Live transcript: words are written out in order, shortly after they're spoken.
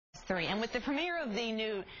3. And with the premiere of the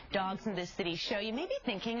new Dogs in the City show, you may be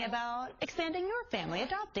thinking about expanding your family,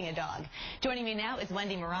 adopting a dog. Joining me now is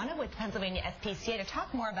Wendy Morano with Pennsylvania SPCA to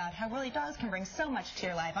talk more about how really dogs can bring so much to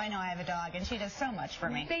your life. I know I have a dog, and she does so much for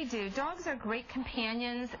me. They do. Dogs are great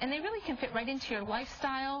companions, and they really can fit right into your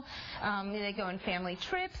lifestyle. They go on family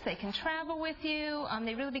trips. They can travel with you.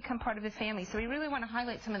 They really become part of the family. So we really want to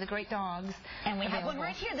highlight some of the great dogs. And we have one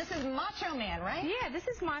right here. This is Macho Man, right? Yeah, this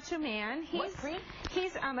is Macho Man. What breed?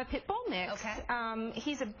 He's a pit bull mix. Okay.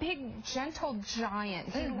 He's a big, gentle giant.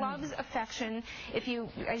 He loves affection.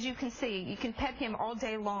 As you can see, you can pet him all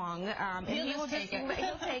day long. He'll take it.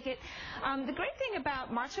 He'll take it. The great thing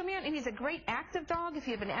about Macho Man, and he's a great active dog if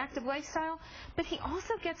you have an active lifestyle, but he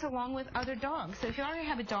also gets along with other dogs. So if you already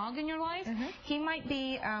have a dog in your life, he might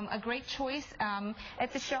be a great choice.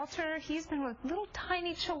 At the shelter, he's been with little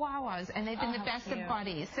tiny chihuahuas, and they've been the best of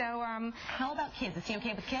buddies. So how about kids? Is he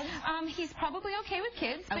okay with kids? He's probably okay with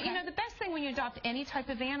kids, but you know, the best thing when you adopt any type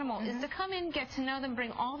of animal is to come in, get to know them,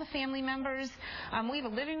 bring all the family members. We have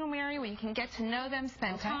a living room area where you can get to know them,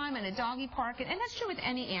 spend time in a doggy park, and that's true with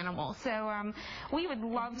any animal. So we would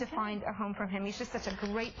love to find a home for him. He's just such a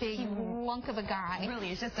great big lunk of a guy. Really,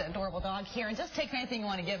 he's just an adorable dog here, and just takes anything you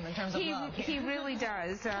want to give him in terms of love. He really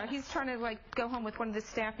does. He's trying to go home with one of the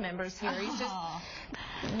staff members here. He's just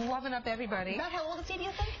loving up everybody. About how old is he, do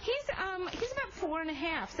you think? He's about 4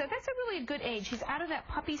 1/2, so that's a really good age. He's out of that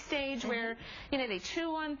puppy stage where, you know, they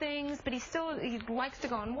chew on things, but he likes to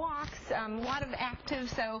go on walks, a lot of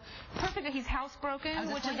active, so perfect that he's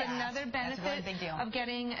housebroken, which is another benefit of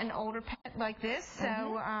getting an older pet like this.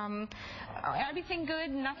 So everything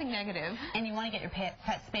good, nothing negative. And you want to get your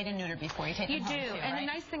pet spayed and neutered before you take them home, too, right? And the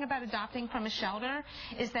nice thing about adopting from a shelter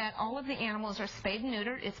is that all of the animals are spayed and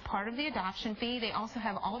neutered. It's part of the adoption fee. They also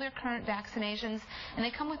have all their current vaccinations, and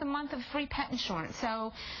they come with a month of free pet insurance.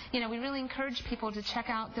 So, you know, we really encourage people to check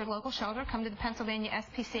out their local shelter, come to the Pennsylvania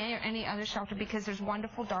SPCA or any other shelter, because there's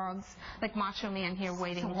wonderful dogs like Macho Man here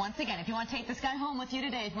waiting. So once again, if you want to take this guy home with you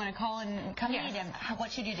today, if you want to call and come meet him,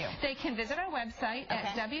 what should you do? They can visit our website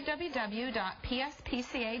at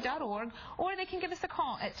www.pspca.org, or they can give us a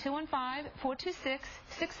call at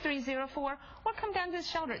 215-426-6304, or come down to the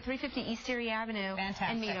shelter at 350 East Erie Avenue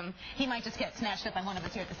and meet him. He might just get snatched up by one of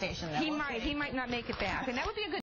us here at the station. He might not make it back, and that would be a good